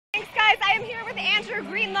Andrew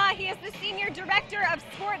Greenlaw. He is the Senior Director of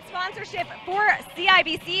Sports Sponsorship for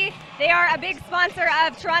CIBC. They are a big sponsor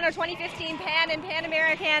of Toronto 2015 Pan and Pan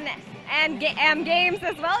American and Games,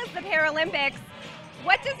 as well as the Paralympics.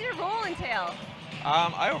 What does your role entail?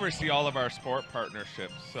 I oversee all of our sport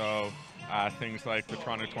partnerships, so things like the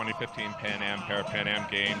Toronto 2015 Pan Am, Pan Am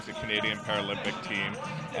Games, the Canadian Paralympic team,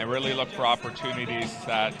 and really look for opportunities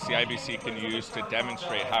that CIBC can use to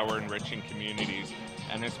demonstrate how we're enriching communities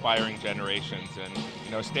and inspiring generations.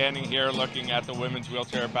 And standing here looking at the Women's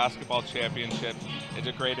Wheelchair Basketball Championship is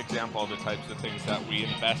a great example of the types of things that we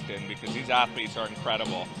invest in, because these athletes are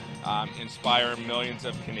incredible. Inspire millions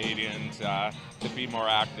of Canadians to be more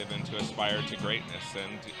active and to aspire to greatness,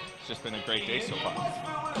 and it's just been a great day so far.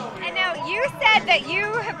 And now you said that you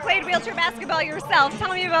have played wheelchair basketball yourself.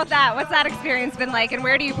 Tell me about that. What's that experience been like, and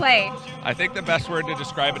where do you play? I think the best word to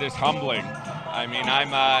describe it is humbling. I mean,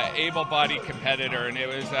 I'm an able-bodied competitor, and it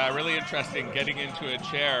was really interesting getting into a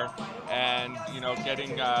chair and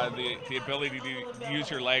getting the ability to use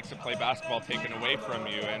your legs to play basketball taken away from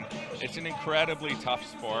you. And it's an incredibly tough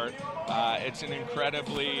sport. It's an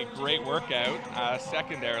incredibly great workout,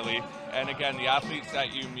 secondarily. And again, the athletes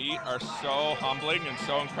that you meet are so humbling and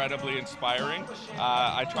so incredibly inspiring.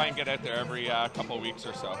 I try and get out there every couple of weeks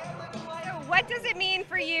or so. What does it mean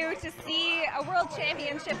for you to see a world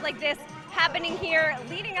championship like this happening here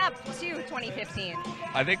leading up to 2015?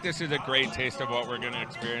 I think this is a great taste of what we're going to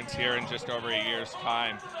experience here in just over a year's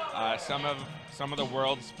time. Some of the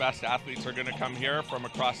world's best athletes are going to come here from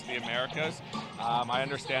across the Americas. I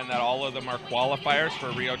understand that all of them are qualifiers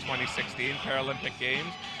for Rio 2016 Paralympic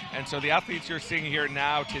Games. And so the athletes you're seeing here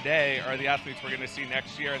now today are the athletes we're going to see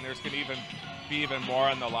next year, and there's going to be even more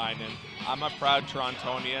on the line. And I'm a proud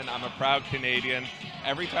Torontonian, I'm a proud Canadian.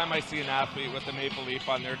 Every time I see an athlete with a maple leaf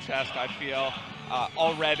on their chest, I feel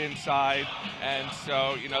all red inside. And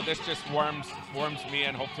so, this just warms me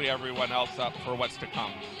and hopefully everyone else up for what's to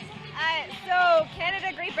come. So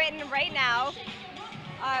Canada, Great Britain right now.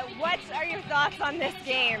 What are your thoughts on this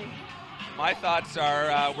game? My thoughts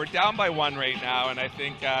are we're down by 1 right now, and I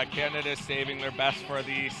think Canada is saving their best for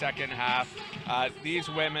the second half. These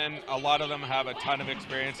women, a lot of them have a ton of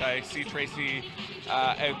experience. I see Tracy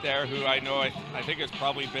out there, who I think has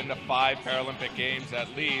probably been to 5 Paralympic Games at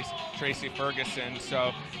least, Tracy Ferguson.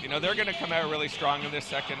 So, they're going to come out really strong in this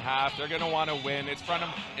second half. They're going to want to win. It's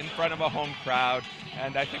in front of a home crowd,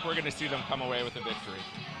 and I think we're going to see them come away with a victory.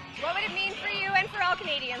 What would it mean for you and for all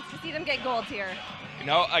Canadians to see them get gold here?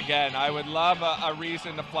 Again, I would love a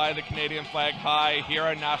reason to fly the Canadian flag high, hear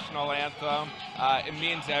our national anthem. It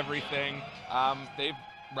means everything. They've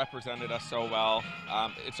represented us so well.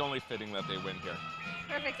 It's only fitting that they win here.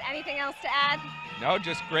 Perfect. Anything else to add? No,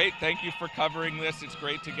 just great. Thank you for covering this. It's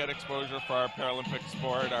great to get exposure for our Paralympic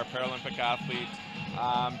sport, our Paralympic athletes,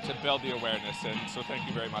 to build the awareness. And so thank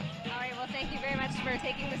you very much. All right. Well, thank you very much for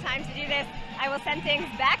taking the time to do this. I will send things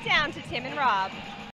back down to Tim and Rob.